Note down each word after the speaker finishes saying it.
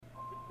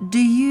Do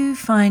you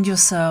find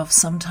yourself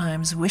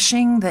sometimes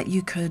wishing that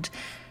you could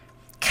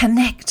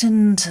connect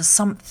into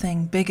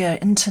something bigger,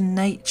 into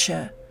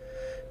nature,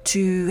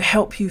 to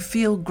help you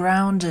feel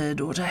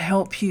grounded or to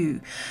help you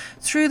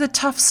through the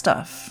tough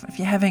stuff if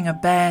you're having a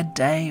bad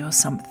day or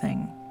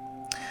something?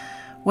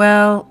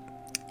 Well,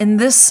 in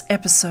this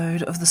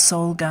episode of The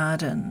Soul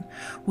Garden,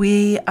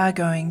 we are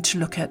going to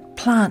look at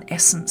plant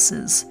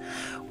essences,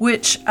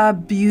 which are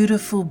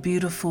beautiful,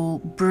 beautiful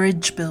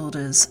bridge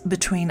builders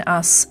between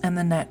us and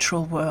the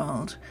natural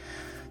world.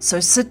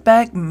 So sit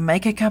back,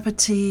 make a cup of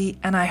tea,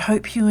 and I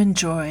hope you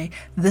enjoy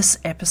this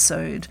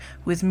episode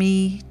with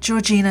me,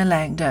 Georgina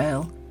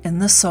Langdale, in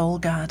The Soul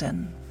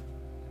Garden.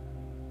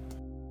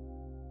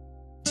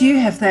 Do you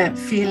have that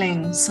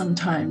feeling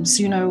sometimes,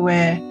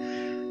 where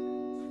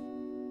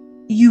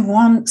you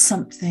want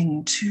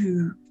something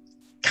to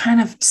kind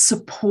of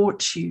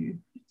support you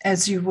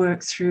as you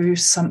work through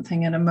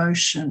something, an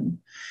emotion?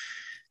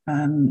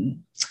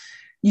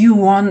 You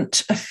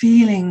want a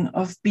feeling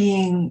of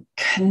being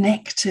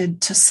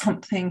connected to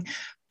something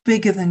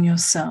bigger than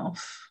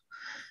yourself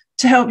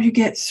to help you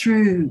get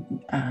through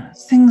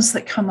things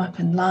that come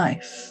up in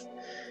life.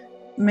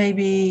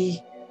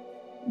 Maybe,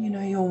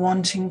 you're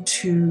wanting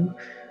to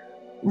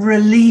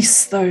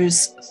release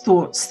those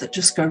thoughts that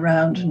just go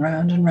round and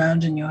round and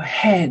round in your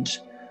head,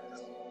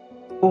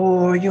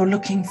 or you're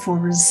looking for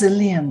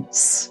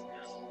resilience,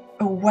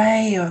 a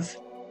way of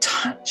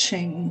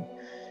touching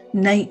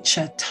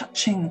nature,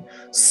 touching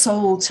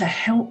soul to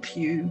help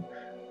you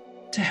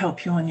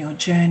on your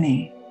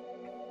journey.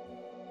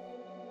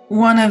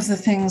 One of the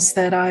things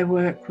that I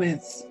work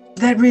with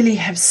that really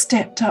have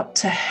stepped up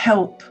to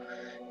help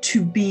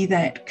to be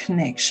that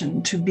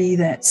connection, to be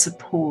that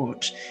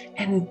support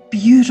in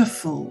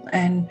beautiful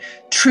and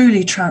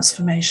truly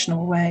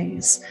transformational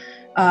ways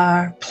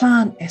are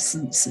plant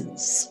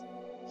essences.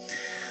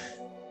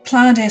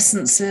 Plant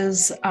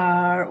essences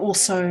are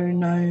also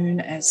known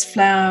as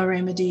flower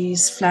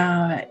remedies,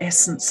 flower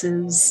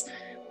essences.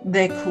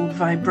 They're called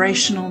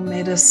vibrational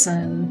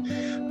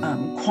medicine,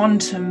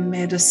 quantum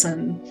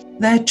medicine.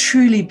 They're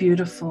truly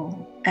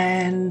beautiful,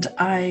 and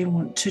I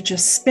want to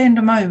just spend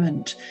a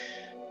moment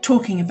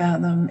talking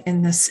about them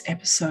in this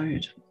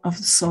episode of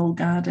The Soul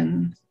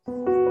Garden.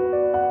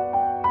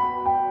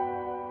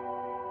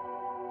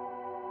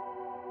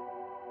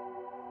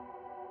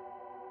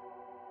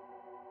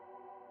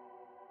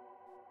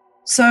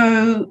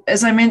 So,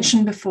 as I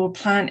mentioned before,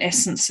 plant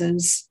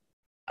essences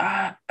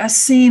are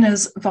seen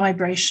as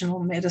vibrational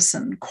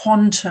medicine,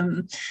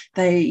 quantum.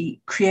 They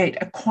create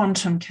a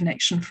quantum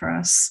connection for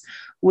us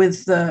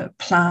with the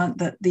plant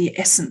that the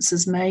essence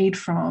is made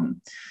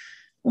from.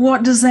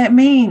 What does that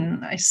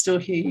mean? I still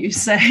hear you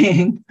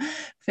saying.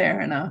 Fair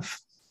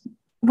enough.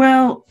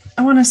 Well,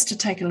 I want us to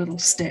take a little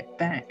step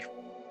back.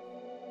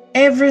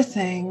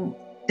 Everything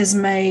is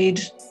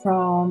made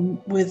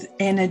with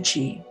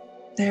energy.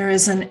 There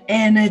is an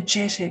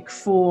energetic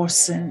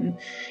force in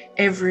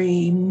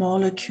every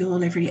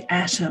molecule, every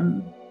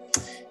atom,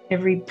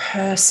 every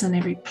person,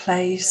 every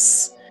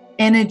place.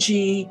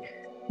 Energy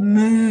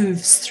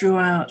moves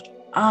throughout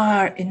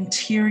our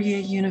interior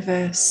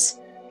universe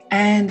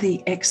and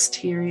the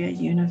exterior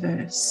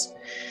universe.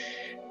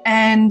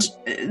 And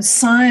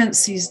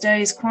science these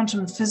days,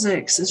 quantum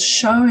physics, is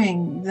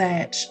showing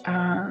that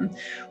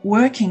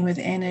working with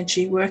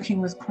energy,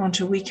 working with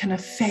quanta, we can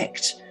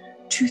affect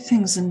two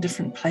things in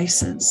different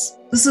places.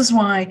 This is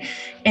why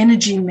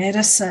energy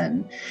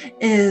medicine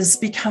is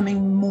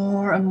becoming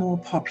more and more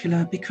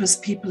popular, because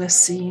people are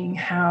seeing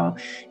how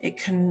it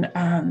can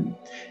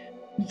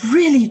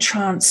really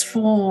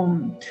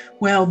transform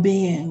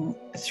well-being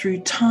through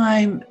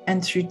time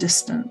and through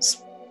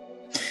distance.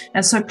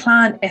 And so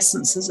plant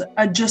essences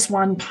are just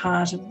one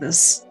part of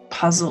this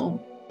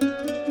puzzle.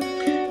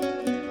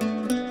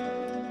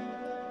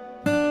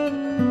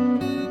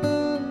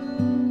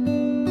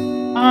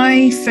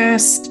 I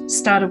first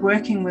started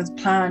working with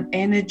plant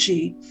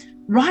energy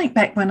right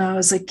back when I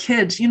was a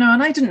kid, and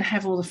I didn't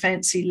have all the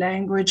fancy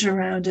language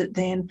around it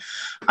then.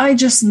 I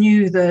just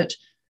knew that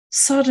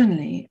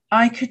suddenly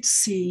I could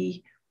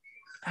see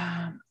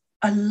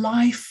a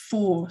life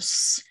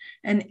force,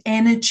 an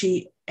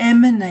energy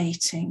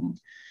emanating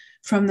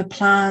from the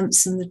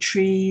plants and the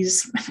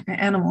trees,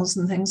 animals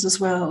and things as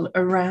well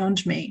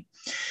around me.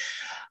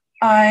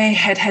 I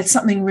had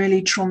something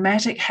really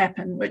traumatic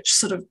happen, which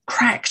sort of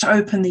cracked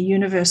open the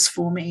universe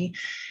for me.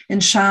 In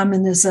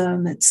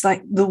shamanism, it's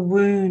like the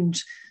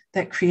wound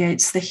that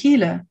creates the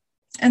healer.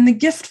 And the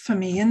gift for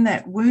me in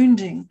that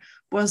wounding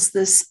was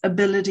this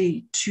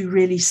ability to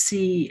really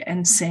see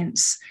and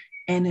sense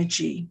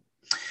energy.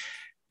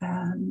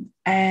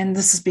 And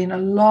this has been a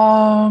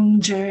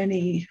long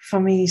journey for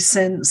me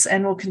since,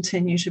 and will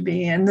continue to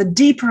be. And the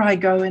deeper I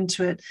go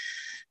into it,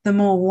 the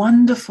more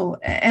wonderful,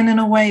 and in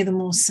a way, the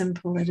more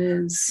simple it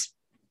is.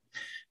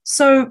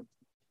 So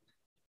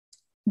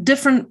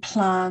different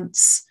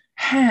plants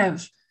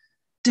have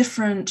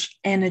different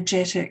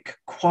energetic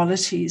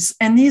qualities,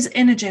 and these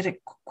energetic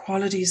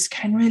qualities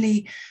can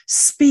really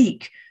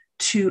speak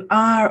to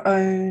our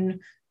own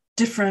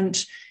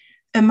different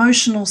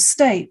emotional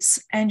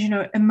states. And,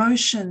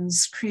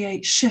 emotions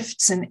create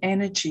shifts in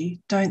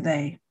energy, don't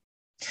they?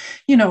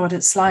 You know what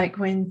it's like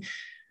when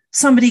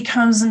somebody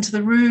comes into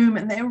the room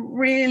and they're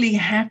really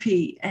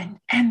happy, and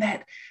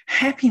that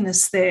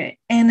happiness, their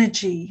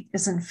energy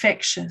is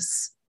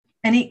infectious.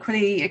 And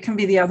equally, it can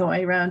be the other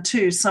way around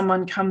too.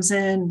 Someone comes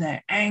in,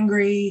 they're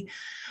angry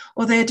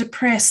or they're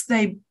depressed,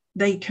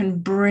 they can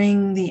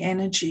bring the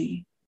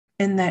energy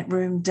in that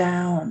room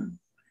down.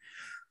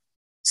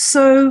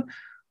 So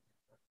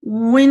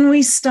when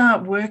we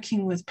start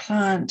working with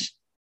plant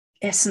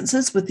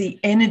essences, with the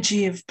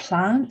energy of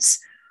plants,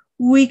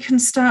 we can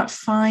start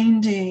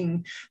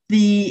finding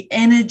the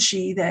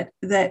energy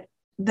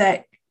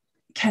that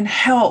can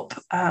help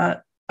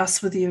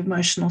us with the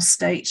emotional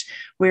state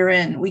we're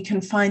in. We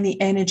can find the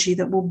energy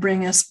that will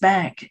bring us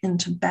back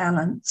into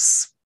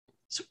balance.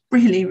 It's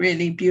really,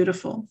 really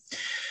beautiful.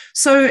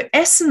 So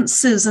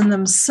essences in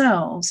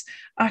themselves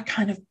are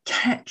kind of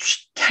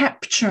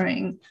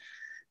capturing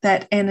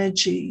that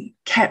energy,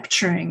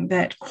 capturing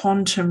that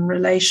quantum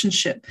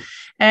relationship.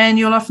 And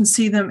you'll often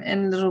see them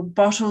in little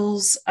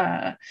bottles.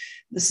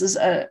 This is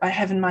I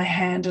have in my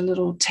hand a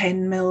little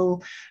 10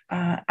 ml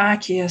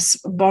Arceus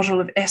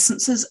bottle of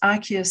essences.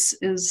 Arceus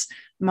is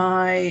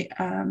my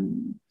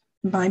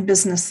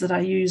business that I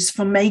use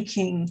for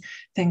making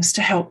things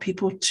to help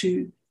people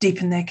to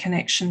deepen their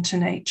connection to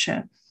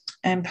nature.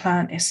 And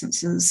plant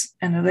essences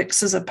and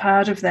elixirs are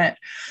part of that.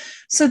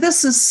 So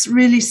this is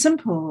really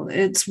simple.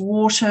 It's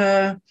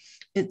water,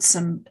 it's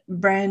some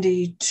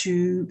brandy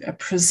to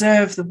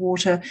preserve the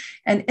water.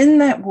 And in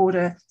that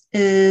water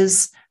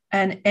is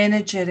an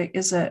energetic,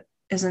 is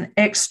an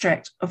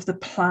extract of the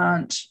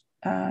plant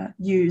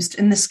used.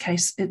 In this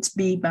case, it's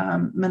bee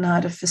balm,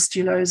 Monarda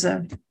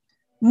fistulosa.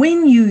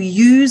 When you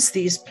use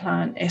these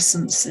plant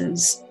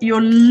essences,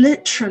 you're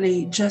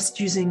literally just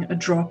using a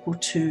drop or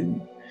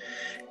two.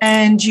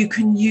 And you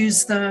can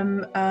use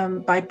them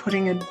by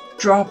putting a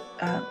drop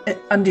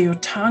under your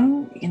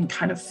tongue in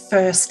kind of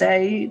first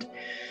aid.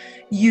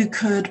 You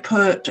could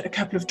put a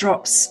couple of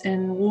drops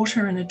in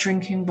water in a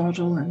drinking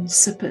bottle and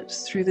sip it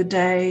through the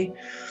day.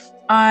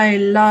 I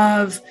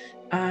love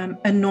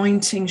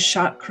anointing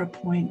chakra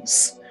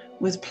points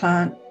with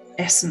plant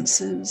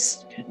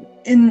essences. It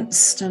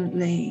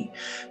instantly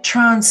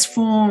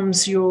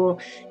transforms your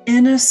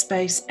inner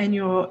space and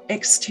your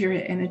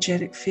exterior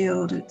energetic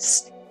field.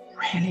 It's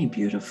really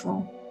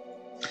beautiful.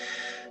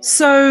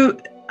 So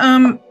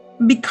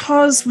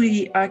because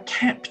we are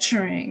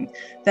capturing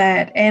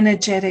that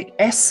energetic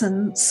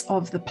essence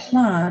of the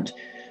plant,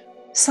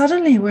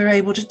 suddenly we're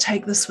able to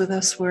take this with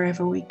us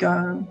wherever we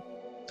go.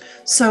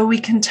 So we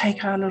can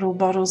take our little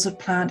bottles of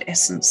plant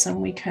essence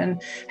and we can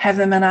have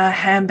them in our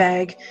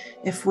handbag.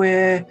 If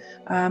we're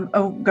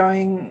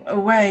going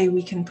away,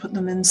 we can put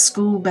them in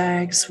school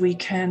bags. We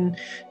can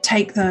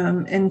take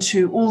them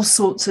into all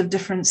sorts of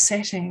different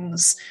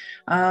settings.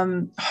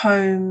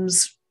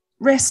 Homes,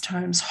 rest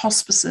homes,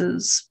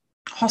 hospices,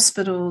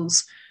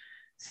 hospitals,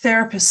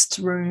 therapist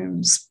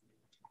rooms.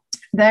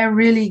 They're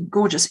really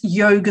gorgeous.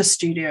 Yoga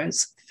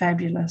studios,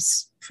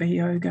 fabulous for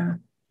yoga.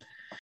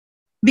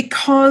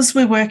 Because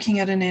we're working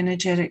at an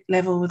energetic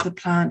level with the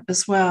plant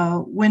as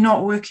well, we're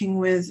not working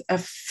with a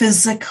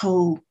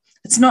physical,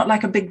 it's not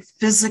like a big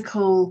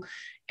physical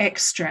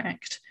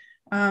extract.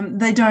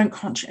 They don't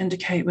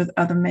contraindicate with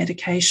other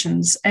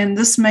medications, and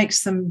this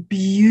makes them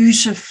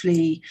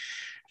beautifully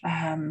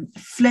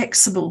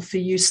flexible for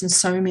use in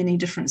so many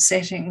different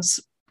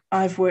settings.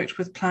 I've worked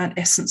with plant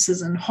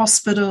essences in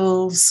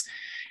hospitals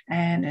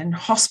and in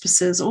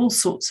hospices, all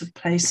sorts of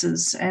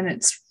places, and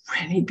it's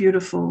really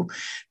beautiful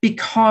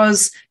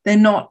because they're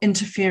not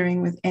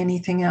interfering with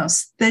anything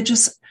else. They're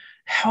just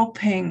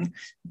helping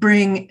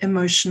bring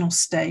emotional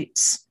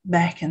states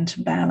back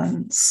into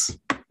balance.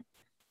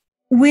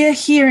 We're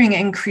hearing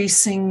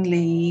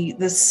increasingly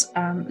this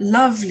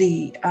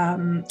lovely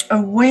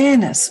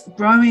awareness,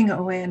 growing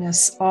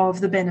awareness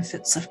of the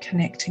benefits of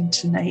connecting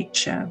to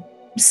nature.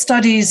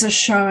 Studies are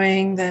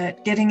showing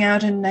that getting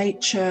out in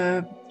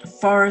nature,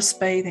 forest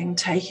bathing,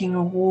 taking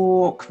a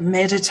walk,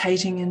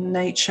 meditating in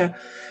nature,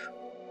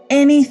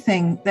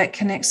 anything that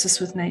connects us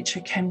with nature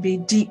can be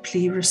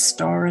deeply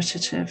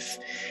restorative.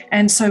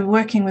 And so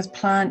working with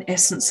plant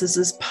essences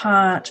is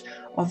part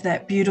of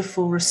that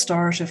beautiful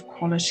restorative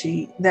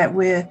quality that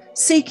we're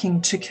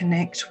seeking to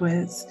connect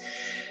with.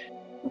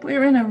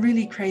 We're in a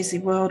really crazy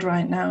world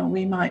right now.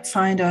 We might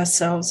find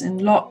ourselves in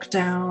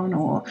lockdown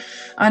or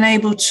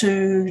unable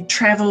to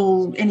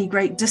travel any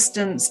great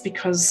distance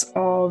because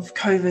of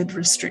COVID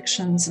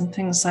restrictions and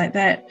things like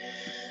that.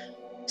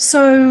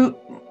 So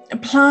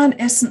plant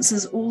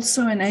essences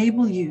also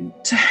enable you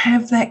to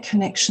have that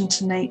connection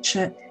to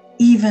nature,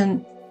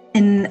 even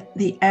in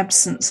the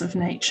absence of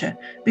nature,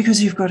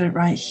 because you've got it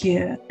right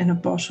here in a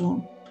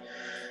bottle.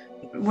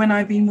 When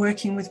I've been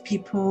working with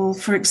people,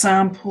 for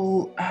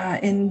example,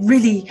 in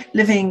really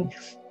living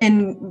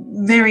in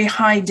very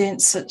high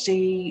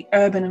density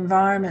urban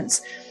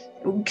environments,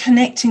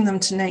 connecting them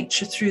to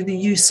nature through the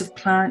use of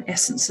plant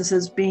essences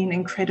has been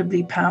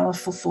incredibly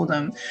powerful for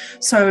them.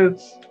 So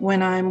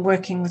when I'm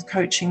working with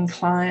coaching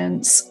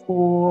clients,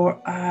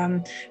 or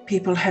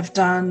people have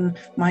done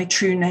my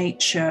True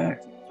Nature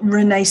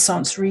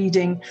Renaissance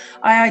reading,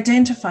 I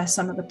identify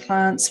some of the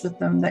plants with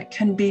them that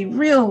can be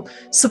real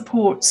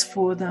supports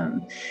for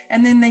them.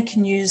 And then they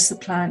can use the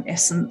plant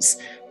essence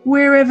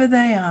wherever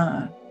they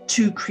are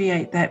to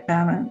create that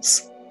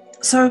balance.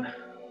 So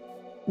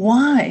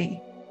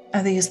why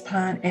are these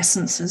plant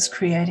essences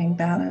creating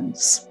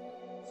balance?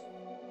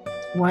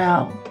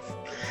 Well,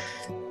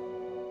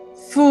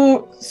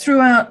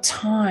 throughout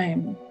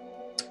time,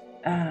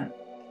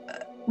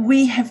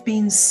 we have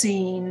been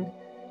seen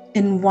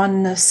in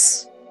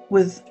oneness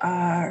with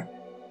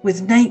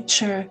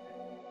nature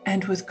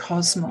and with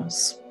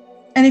cosmos.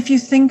 And if you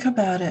think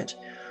about it,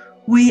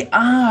 we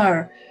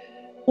are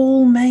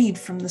all made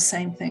from the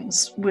same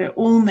things. We're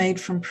all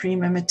made from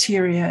prima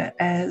materia,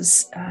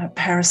 as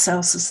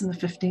Paracelsus in the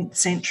 15th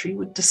century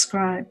would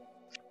describe.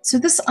 So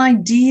this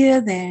idea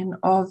then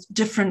of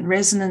different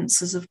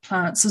resonances of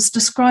plants is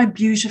described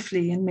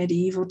beautifully in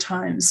medieval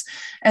times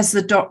as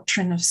the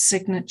doctrine of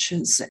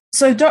signatures.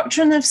 So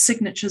doctrine of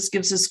signatures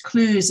gives us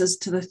clues as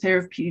to the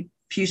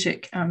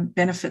therapeutic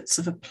benefits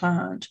of a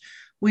plant.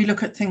 We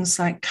look at things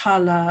like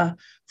color,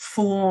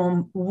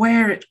 form,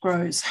 where it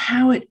grows,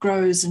 how it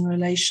grows in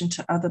relation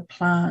to other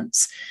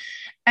plants.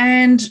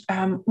 And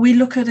we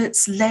look at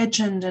its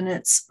legend and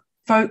its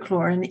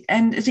folklore,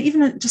 and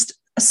even just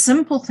a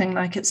simple thing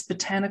like its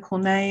botanical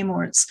name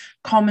or its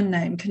common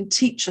name can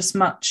teach us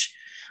much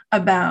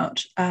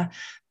about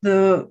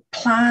the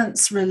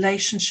plant's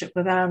relationship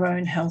with our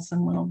own health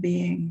and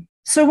well-being.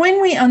 So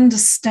when we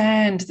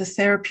understand the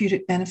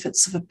therapeutic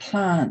benefits of a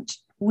plant,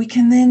 we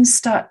can then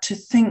start to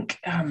think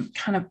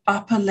kind of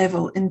upper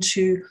level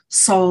into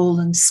soul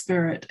and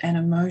spirit and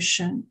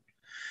emotion.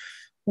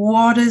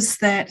 What is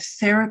that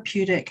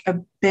therapeutic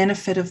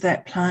benefit of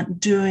that plant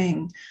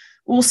doing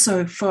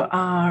also for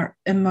our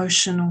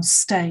emotional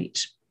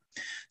state?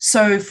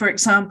 So, for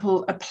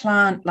example, a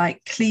plant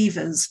like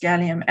cleavers,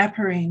 Galium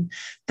aperine,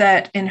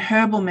 that in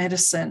herbal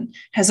medicine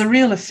has a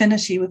real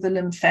affinity with the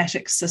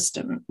lymphatic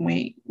system.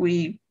 We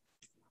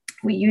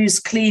use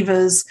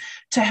cleavers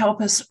to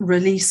help us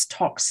release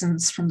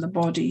toxins from the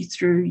body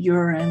through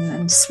urine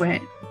and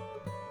sweat.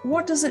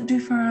 What does it do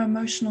for our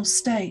emotional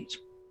state?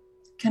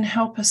 It can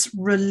help us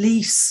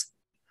release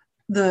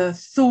the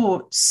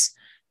thoughts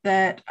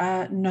that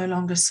no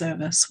longer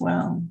serve us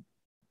well.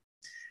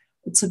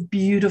 It's a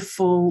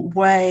beautiful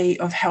way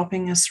of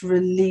helping us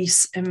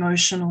release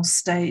emotional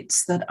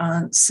states that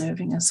aren't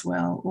serving us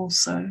well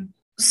also.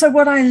 So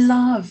what I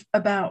love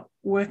about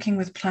working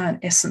with plant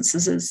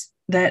essences is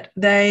that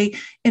they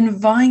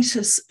invite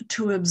us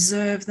to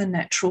observe the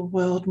natural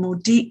world more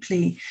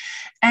deeply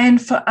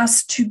and for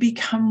us to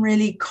become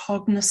really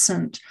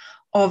cognizant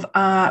of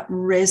our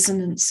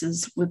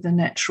resonances with the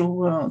natural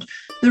world,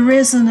 the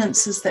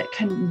resonances that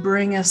can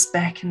bring us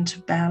back into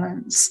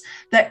balance,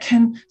 that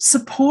can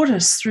support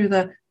us through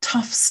the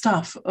tough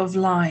stuff of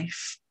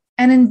life.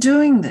 And in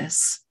doing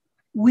this,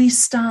 we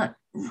start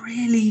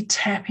really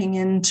tapping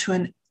into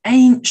an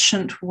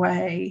ancient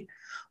way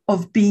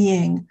of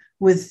being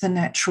with the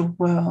natural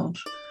world.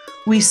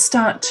 We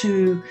start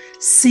to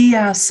see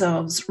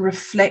ourselves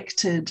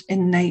reflected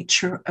in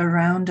nature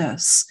around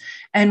us,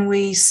 and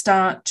we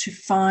start to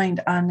find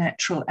our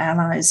natural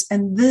allies.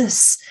 And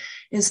this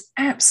is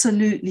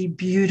absolutely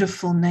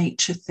beautiful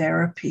nature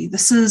therapy.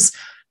 This is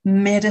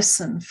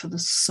medicine for the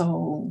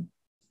soul.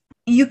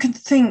 You can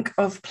think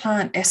of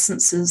plant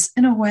essences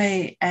in a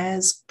way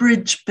as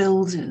bridge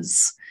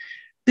builders,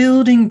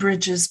 building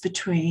bridges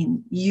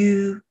between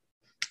you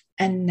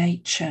and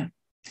nature.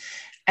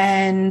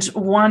 And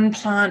one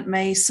plant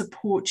may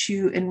support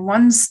you in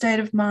one state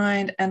of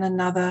mind and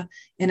another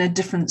in a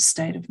different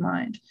state of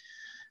mind.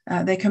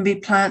 There can be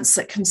plants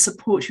that can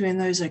support you in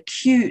those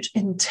acute,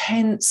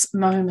 intense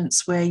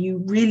moments where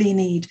you really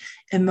need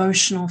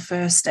emotional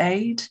first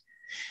aid.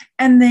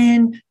 And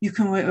then you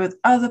can work with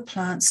other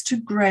plants to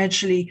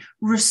gradually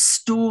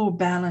restore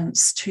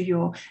balance to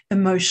your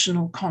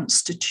emotional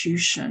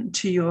constitution,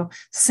 to your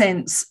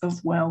sense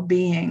of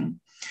well-being.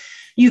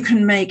 You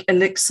can make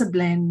elixir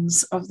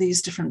blends of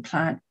these different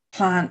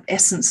plant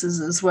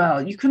essences as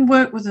well. You can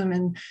work with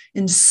them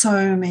in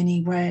so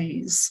many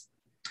ways.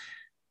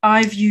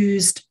 I've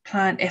used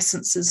plant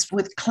essences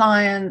with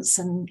clients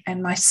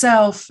and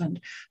myself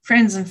and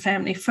friends and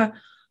family for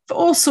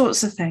all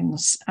sorts of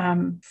things,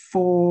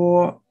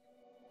 for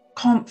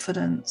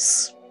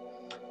confidence,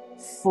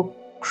 for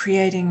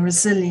creating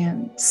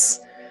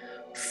resilience,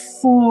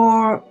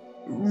 for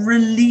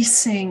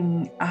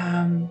releasing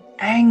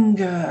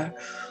anger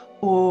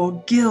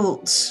or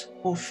guilt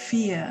or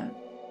fear.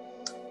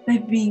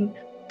 They've been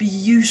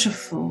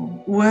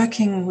beautiful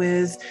working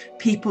with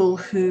people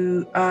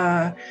who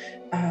are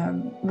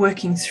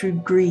working through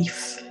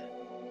grief.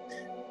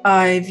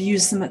 I've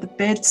used them at the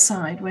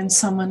bedside when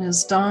someone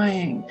is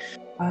dying.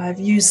 I've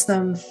used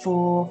them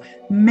for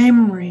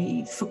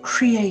memory, for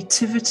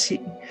creativity,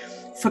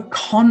 for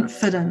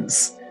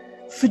confidence,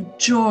 for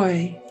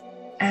joy,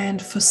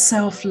 and for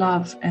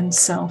self-love and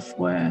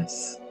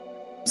self-worth.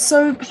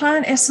 So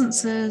plant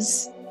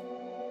essences,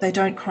 they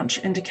don't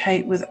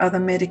contraindicate with other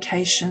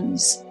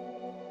medications.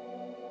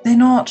 They're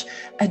not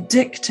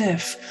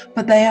addictive,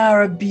 but they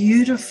are a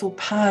beautiful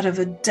part of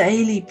a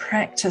daily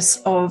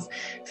practice of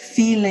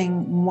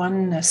feeling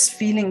oneness,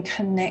 feeling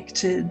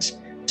connected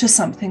to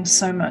something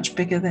so much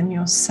bigger than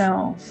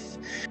yourself.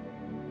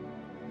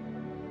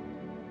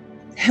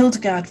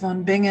 Hildegard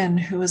von Bingen,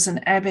 who was an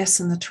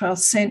abbess in the 12th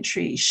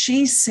century,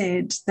 she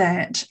said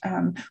that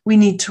we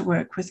need to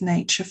work with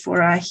nature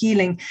for our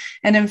healing.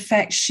 And in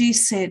fact, she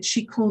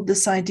called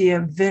this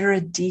idea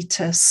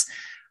viriditas,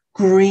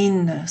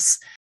 greenness,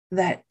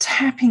 that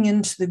tapping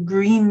into the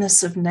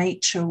greenness of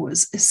nature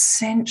was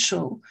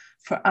essential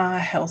for our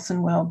health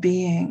and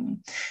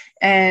well-being.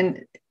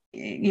 And,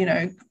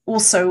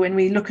 also when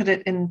we look at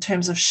it in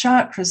terms of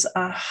chakras,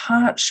 our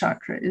heart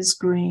chakra is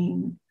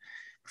green.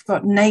 We've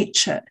got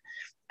nature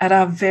at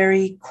our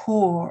very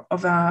core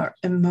of our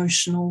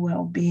emotional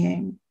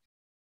well-being.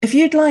 If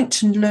you'd like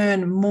to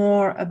learn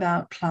more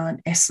about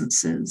plant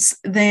essences,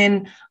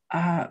 then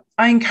I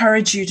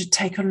encourage you to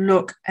take a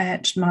look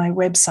at my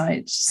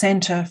website,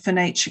 Centre for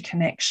Nature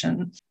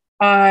Connection.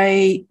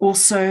 I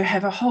also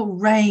have a whole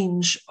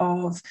range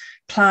of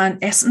plant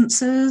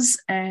essences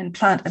and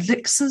plant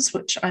elixirs,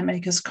 which I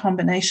make as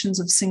combinations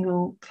of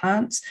single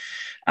plants.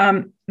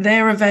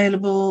 They're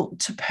available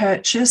to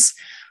purchase,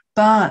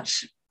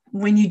 but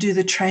when you do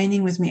the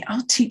training with me,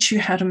 I'll teach you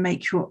how to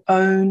make your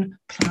own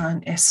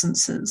plant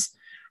essences.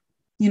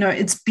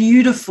 It's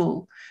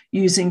beautiful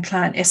using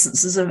plant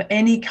essences of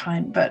any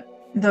kind, but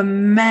the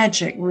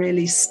magic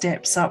really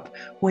steps up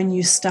when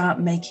you start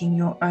making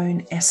your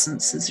own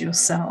essences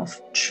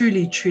yourself.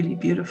 Truly, truly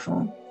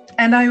beautiful.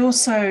 And I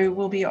also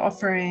will be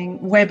offering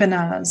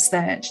webinars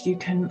that you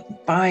can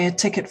buy a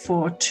ticket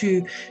for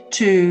to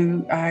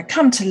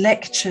come to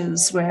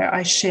lectures where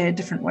I share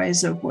different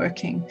ways of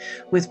working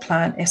with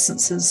plant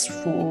essences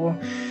for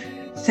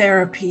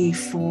therapy,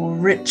 for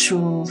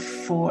ritual,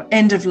 for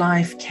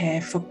end-of-life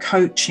care, for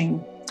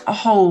coaching, a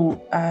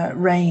whole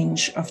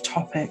range of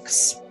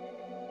topics.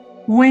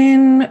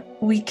 When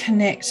we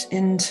connect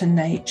into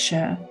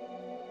nature,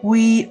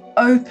 we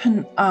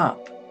open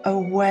up a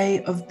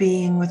way of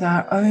being with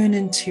our own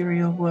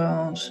interior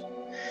world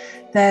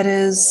that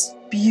is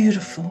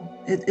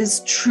beautiful. It is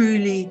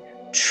truly,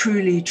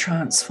 truly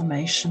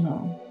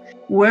transformational.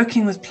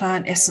 Working with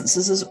plant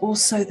essences is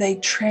also, they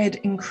tread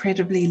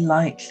incredibly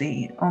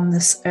lightly on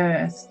this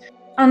earth.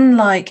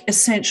 Unlike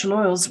essential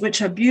oils,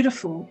 which are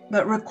beautiful,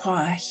 but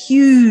require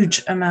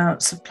huge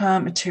amounts of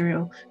plant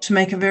material to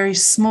make a very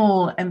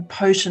small and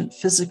potent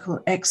physical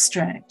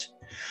extract,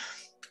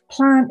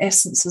 plant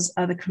essences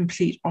are the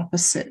complete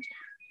opposite.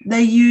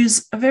 They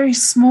use a very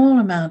small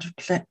amount of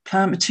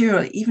plant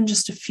material. Even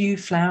just a few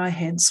flower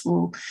heads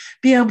will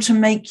be able to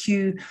make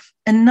you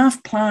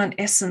enough plant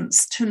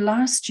essence to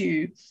last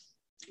you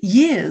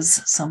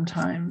years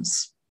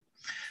sometimes.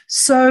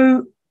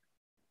 So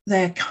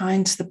they're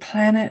kind to the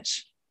planet.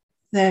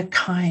 They're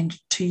kind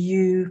to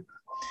you.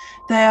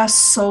 They are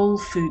soul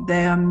food.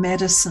 They are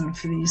medicine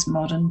for these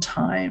modern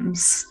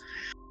times.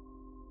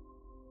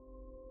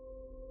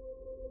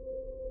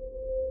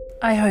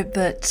 I hope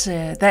that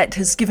that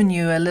has given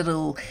you a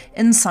little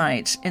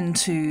insight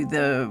into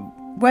the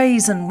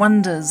ways and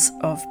wonders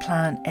of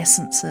plant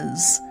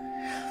essences.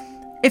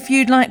 If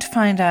you'd like to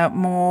find out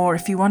more,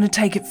 if you want to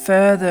take it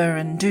further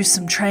and do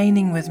some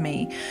training with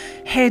me,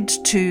 head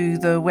to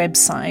the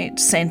website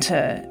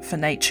Centre for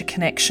Nature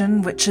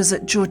Connection, which is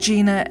at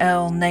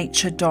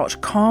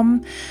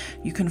georginalnature.com.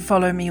 You can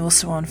follow me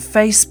also on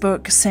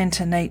Facebook,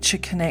 Centre Nature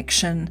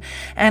Connection,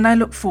 and I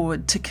look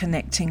forward to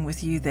connecting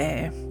with you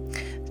there.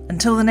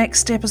 Until the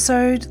next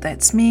episode,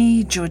 that's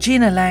me,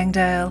 Georgina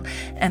Langdale,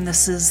 and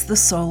this is The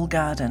Soul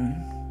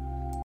Garden.